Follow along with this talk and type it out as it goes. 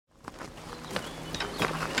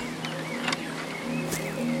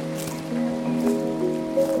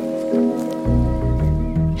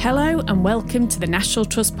Hello and welcome to the National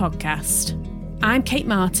Trust podcast. I'm Kate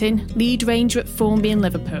Martin, lead ranger at Formby in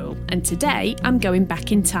Liverpool, and today I'm going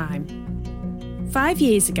back in time. 5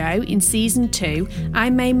 years ago, in season 2, I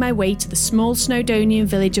made my way to the small Snowdonian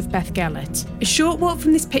village of Bethgelert. A short walk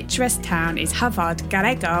from this picturesque town is Hafod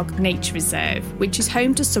Garregog Nature Reserve, which is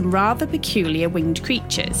home to some rather peculiar winged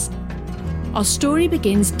creatures. Our story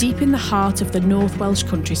begins deep in the heart of the North Welsh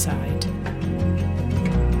countryside.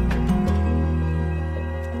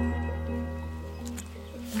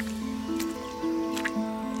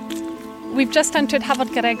 We've just entered Hafod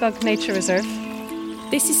Garregog Nature Reserve.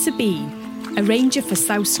 This is Sabine, a ranger for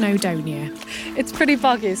South Snowdonia. It's pretty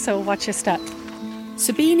boggy, so watch your step.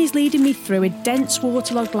 Sabine is leading me through a dense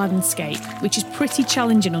waterlogged landscape, which is pretty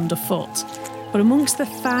challenging underfoot. But amongst the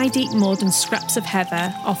thigh-deep mud and scraps of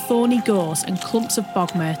heather are thorny gorse and clumps of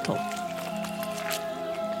bog myrtle.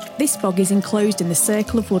 This bog is enclosed in the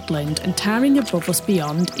circle of woodland, and towering above us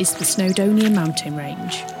beyond is the Snowdonia mountain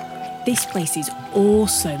range. This place is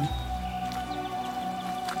awesome.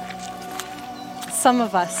 Some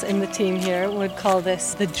of us in the team here would call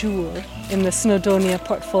this the jewel in the Snowdonia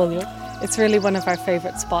portfolio. It's really one of our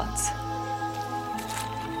favourite spots.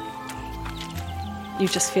 You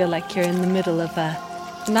just feel like you're in the middle of a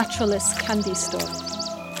naturalist candy store.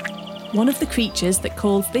 One of the creatures that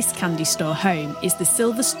calls this candy store home is the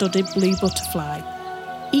silver-studded blue butterfly.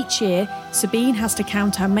 Each year, Sabine has to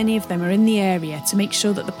count how many of them are in the area to make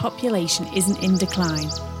sure that the population isn't in decline.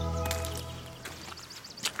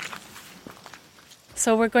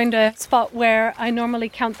 So we're going to a spot where I normally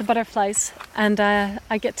count the butterflies, and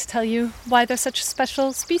I get to tell you why they're such a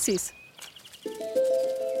special species.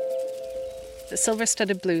 The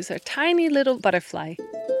silver-studded blues are a tiny little butterfly,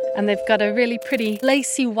 and they've got a really pretty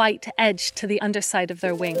lacy white edge to the underside of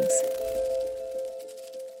their wings.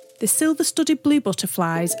 The silver-studded blue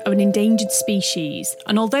butterflies are an endangered species,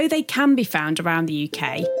 and although they can be found around the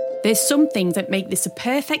UK, there's some things that make this a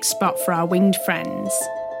perfect spot for our winged friends.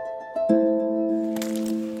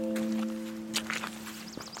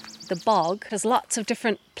 The bog has lots of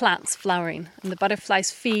different plants flowering, and the butterflies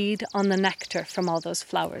feed on the nectar from all those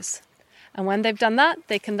flowers. And when they've done that,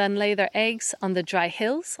 they can then lay their eggs on the dry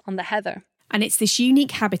hills, on the heather. And it's this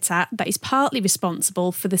unique habitat that is partly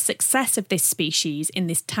responsible for the success of this species in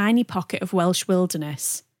this tiny pocket of Welsh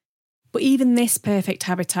wilderness. But even this perfect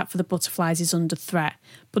habitat for the butterflies is under threat,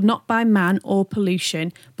 but not by man or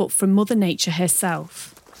pollution, but from Mother Nature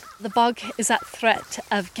herself. The bog is at threat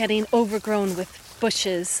of getting overgrown with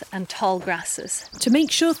bushes and tall grasses. To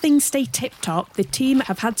make sure things stay tip-top, the team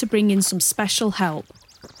have had to bring in some special help.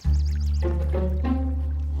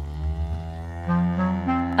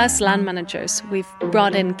 Us land managers, we've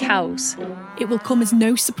brought in cows. It will come as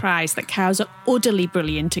no surprise that cows are utterly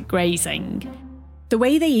brilliant at grazing. The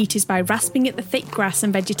way they eat is by rasping at the thick grass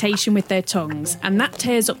and vegetation with their tongues, and that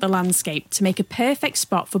tears up the landscape to make a perfect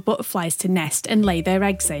spot for butterflies to nest and lay their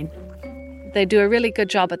eggs in. They do a really good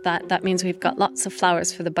job at that. That means we've got lots of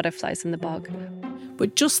flowers for the butterflies in the bog.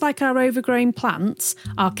 But just like our overgrown plants,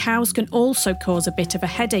 our cows can also cause a bit of a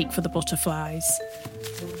headache for the butterflies.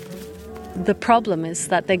 The problem is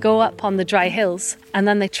that they go up on the dry hills and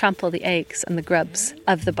then they trample the eggs and the grubs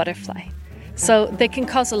of the butterfly. So they can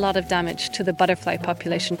cause a lot of damage to the butterfly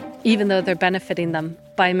population, even though they're benefiting them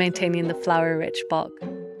by maintaining the flower-rich bog.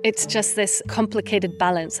 It's just this complicated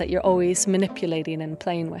balance that you're always manipulating and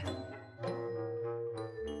playing with.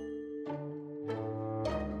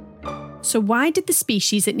 So why did the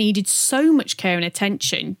species that needed so much care and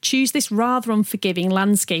attention choose this rather unforgiving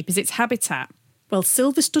landscape as its habitat? Well,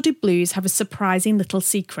 silver-studded blues have a surprising little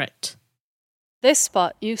secret. This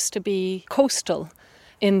spot used to be coastal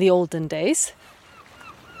in the olden days.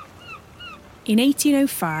 In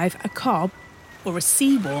 1805, a cob, or a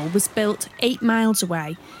seawall, was built 8 miles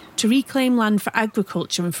away to reclaim land for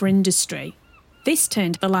agriculture and for industry. This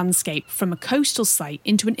turned the landscape from a coastal site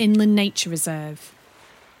into an inland nature reserve.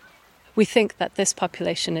 We think that this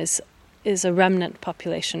population is a remnant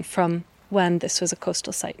population from when this was a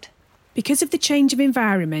coastal site. Because of the change of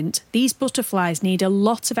environment, these butterflies need a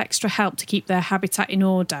lot of extra help to keep their habitat in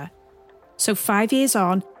order. So 5 years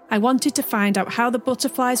on, I wanted to find out how the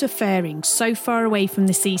butterflies were faring so far away from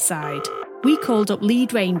the seaside. We called up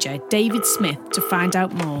lead ranger David Smith to find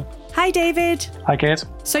out more. Hi, David. Hi, Kate.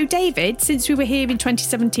 So, David, since we were here in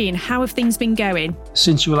 2017, how have things been going?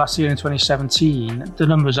 Since you were last here in 2017, the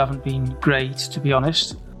numbers haven't been great, to be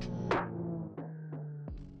honest.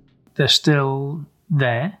 They're still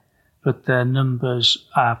there, but their numbers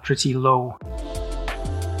are pretty low.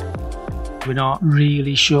 We're not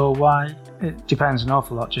really sure why. It depends an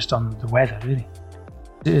awful lot just on the weather, really.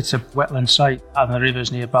 It's a wetland site and the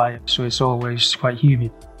river's nearby, so it's always quite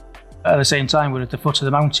humid. At the same time, we're at the foot of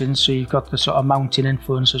the mountains, so you've got the sort of mountain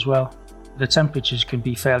influence as well. The temperatures can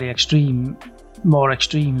be fairly extreme, more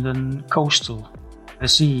extreme than coastal. The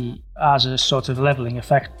sea has a sort of levelling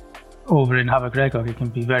effect. Over in Havergregor, it can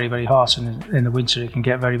be very, very hot, and in the winter it can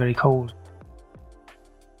get very, very cold.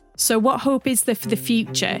 So what hope is there for the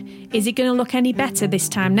future? Is it going to look any better this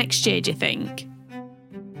time next year, do you think?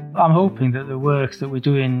 I'm hoping that the work that we're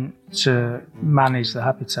doing to manage the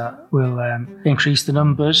habitat will increase the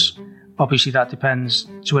numbers. Obviously that depends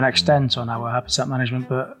to an extent on our habitat management,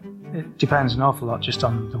 but it depends an awful lot just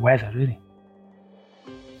on the weather, really.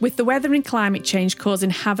 With the weather and climate change causing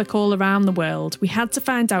havoc all around the world, we had to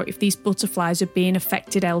find out if these butterflies are being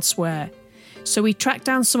affected elsewhere. So we tracked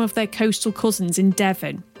down some of their coastal cousins in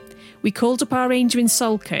Devon. We called up our ranger in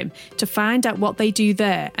Salcombe to find out what they do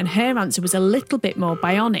there, and her answer was a little bit more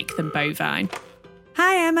bionic than bovine.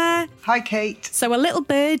 Hi Emma. Hi Kate. So a little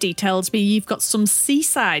birdie tells me you've got some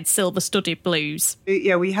Seaside silver-studded blues.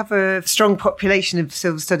 Yeah, we have a strong population of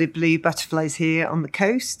silver-studded blue butterflies here on the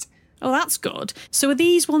coast. Oh, that's good. So are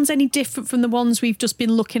these ones any different from the ones we've just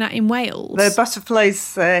been looking at in Wales? The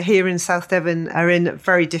butterflies here in South Devon are in a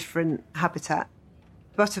very different habitat.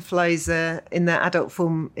 Butterflies are in their adult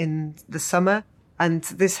form in the summer, and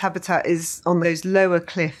this habitat is on those lower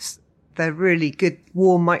cliffs. They're really good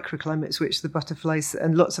warm microclimates which the butterflies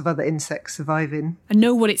and lots of other insects survive in. I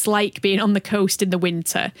know what it's like being on the coast in the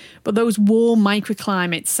winter, but those warm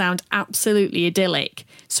microclimates sound absolutely idyllic.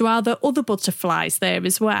 So are there other butterflies there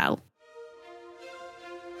as well?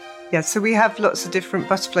 Yeah, so we have lots of different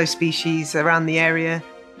butterfly species around the area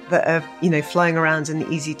that are, flying around and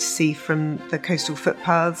easy to see from the coastal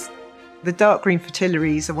footpaths. The dark green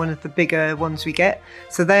fritillaries are one of the bigger ones we get.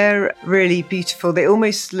 So they're really beautiful. They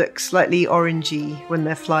almost look slightly orangey when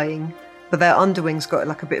they're flying, but their underwings got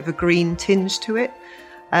like a bit of a green tinge to it.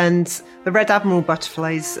 And the red admiral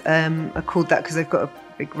butterflies are called that because they've got a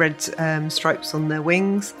big red stripes on their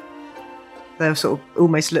wings. They sort of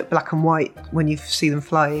almost look black and white when you see them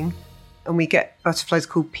flying. And we get butterflies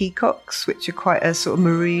called peacocks, which are quite a sort of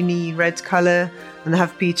maroony red colour, and they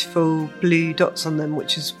have beautiful blue dots on them,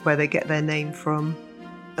 which is where they get their name from.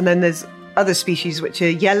 And then there's other species which are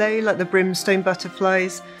yellow, like the brimstone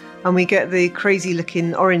butterflies, and we get the crazy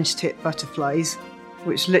looking orange tip butterflies,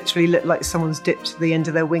 which literally look like someone's dipped the end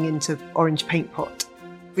of their wing into orange paint pot.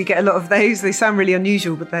 We get a lot of those. They sound really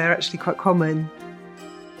unusual, but they're actually quite common.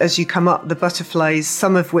 As you come up, the butterflies,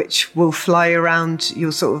 some of which will fly around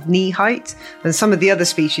your sort of knee height, and some of the other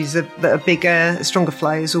species that are bigger, stronger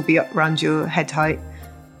flyers will be up around your head height.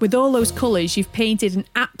 With all those colours, you've painted an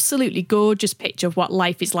absolutely gorgeous picture of what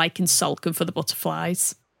life is like in Salcombe for the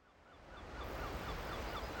butterflies.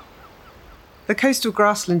 The coastal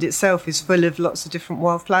grassland itself is full of lots of different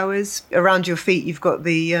wildflowers. Around your feet, you've got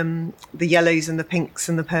the yellows and the pinks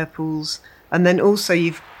and the purples. And then also,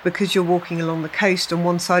 because you're walking along the coast, on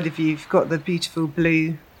one side of you, you've got the beautiful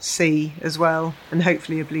blue sea as well, and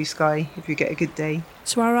hopefully a blue sky if you get a good day.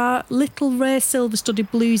 So are our little rare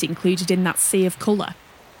silver-studded blues included in that sea of colour?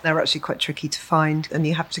 They're actually quite tricky to find, and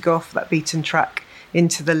you have to go off that beaten track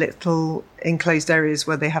into the little enclosed areas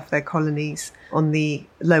where they have their colonies on the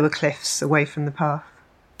lower cliffs away from the path.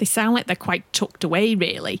 They sound like they're quite tucked away,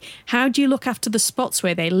 really. How do you look after the spots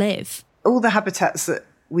where they live? All the habitats that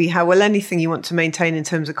we have, well, anything you want to maintain in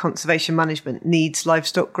terms of conservation management needs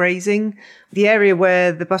livestock grazing. The area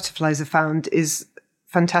where the butterflies are found is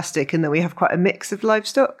fantastic in that we have quite a mix of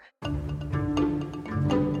livestock.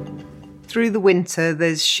 Through the winter,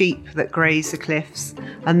 there's sheep that graze the cliffs,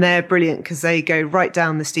 and they're brilliant because they go right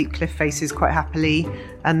down the steep cliff faces quite happily,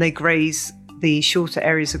 and they graze the shorter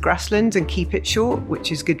areas of grassland and keep it short,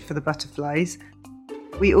 which is good for the butterflies.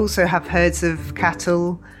 We also have herds of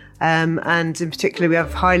cattle, and in particular we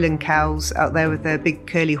have Highland cows out there with their big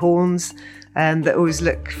curly horns that always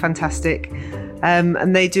look fantastic.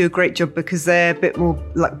 And they do a great job because they're a bit more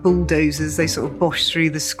like bulldozers. They sort of bosh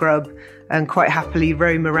through the scrub and quite happily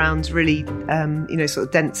roam around really, sort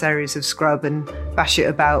of dense areas of scrub and bash it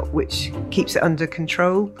about, which keeps it under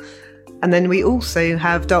control. And then we also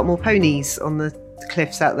have Dartmoor ponies on the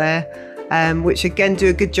cliffs out there, which again do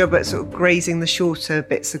a good job at sort of grazing the shorter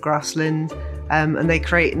bits of grassland. And they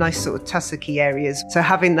create nice sort of tussocky areas. So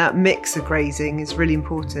having that mix of grazing is really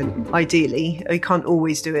important. Ideally, you can't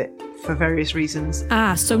always do it for various reasons.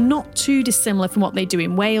 So not too dissimilar from what they do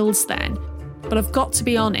in Wales then. But I've got to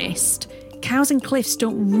be honest, cows and cliffs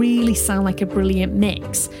don't really sound like a brilliant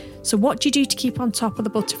mix. So what do you do to keep on top of the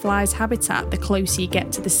butterfly's habitat the closer you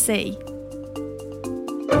get to the sea?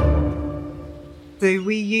 So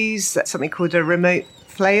we use something called a remote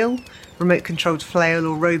controlled flail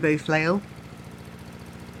or robo flail.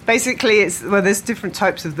 Basically, there's different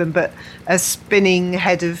types of them, but a spinning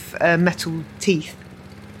head of metal teeth.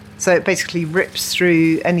 So it basically rips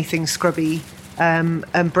through anything scrubby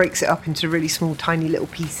and breaks it up into really small, tiny little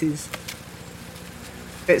pieces.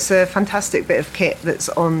 It's a fantastic bit of kit that's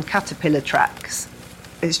on caterpillar tracks.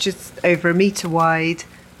 It's just over 1 metre wide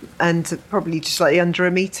and probably just slightly under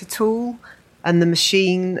 1 metre tall. And the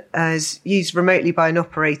machine is used remotely by an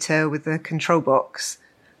operator with a control box,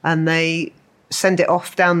 and they send it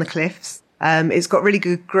off down the cliffs. It's got really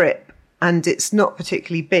good grip, and it's not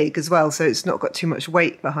particularly big as well, so it's not got too much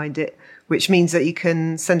weight behind it, which means that you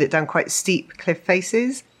can send it down quite steep cliff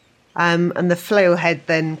faces. And the flail head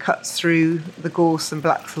then cuts through the gorse and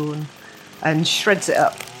blackthorn and shreds it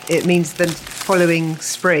up. It means that following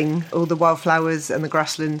spring, all the wildflowers and the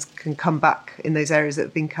grasslands can come back in those areas that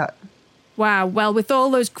have been cut. Wow, well, with all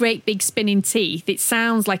those great big spinning teeth, it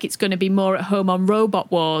sounds like it's going to be more at home on Robot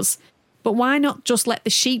Wars. But why not just let the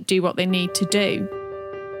sheep do what they need to do?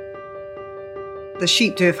 The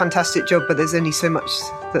sheep do a fantastic job, but there's only so much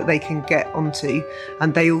that they can get onto.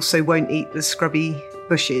 And they also won't eat the scrubby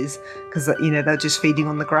bushes because, they're just feeding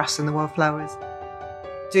on the grass and the wildflowers.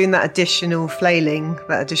 Doing that additional flailing,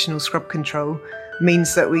 that additional scrub control,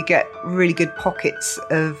 means that we get really good pockets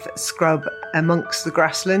of scrub amongst the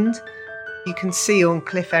grassland. You can see on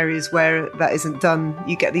cliff areas where that isn't done,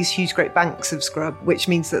 you get these huge great banks of scrub, which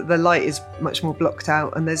means that the light is much more blocked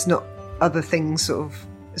out and there's not other things sort of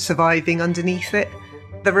surviving underneath it.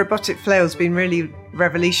 The robotic flail's been really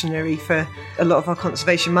revolutionary for a lot of our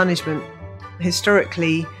conservation management.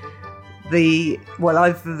 Historically,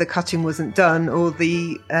 either the cutting wasn't done or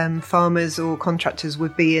the farmers or contractors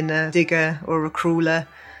would be in a digger or a crawler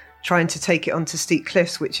trying to take it onto steep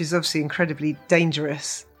cliffs, which is obviously incredibly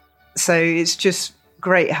dangerous. So it's just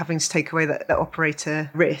great having to take away that operator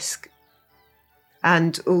risk.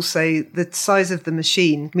 And also the size of the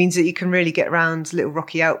machine means that you can really get around little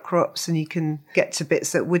rocky outcrops and you can get to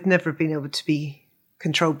bits that would never have been able to be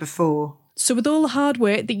controlled before. So with all the hard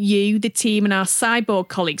work that you, the team and our cyborg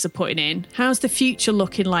colleagues are putting in, how's the future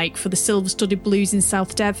looking like for the silver-studded blues in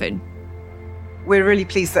South Devon? We're really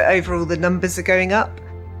pleased that overall the numbers are going up.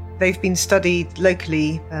 They've been studied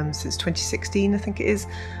locally since 2016, I think it is.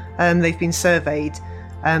 They've been surveyed,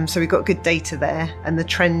 so we've got good data there, and the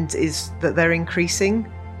trend is that they're increasing.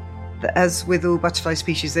 As with all butterfly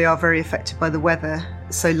species, they are very affected by the weather.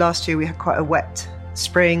 So last year we had quite a wet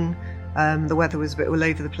spring. The weather was a bit all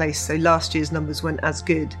over the place, so last year's numbers weren't as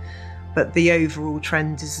good, but the overall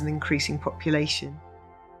trend is an increasing population.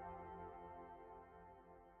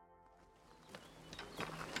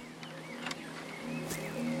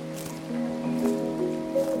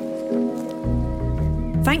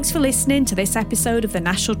 Thanks for listening to this episode of the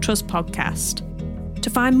National Trust podcast. To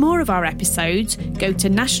find more of our episodes, go to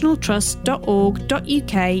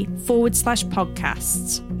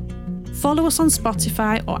nationaltrust.org.uk/podcasts. Follow us on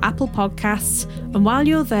Spotify or Apple Podcasts, and while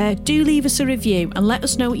you're there, do leave us a review and let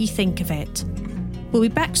us know what you think of it. We'll be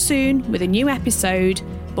back soon with a new episode,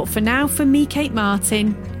 but for now, from me, Kate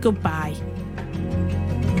Martin, goodbye.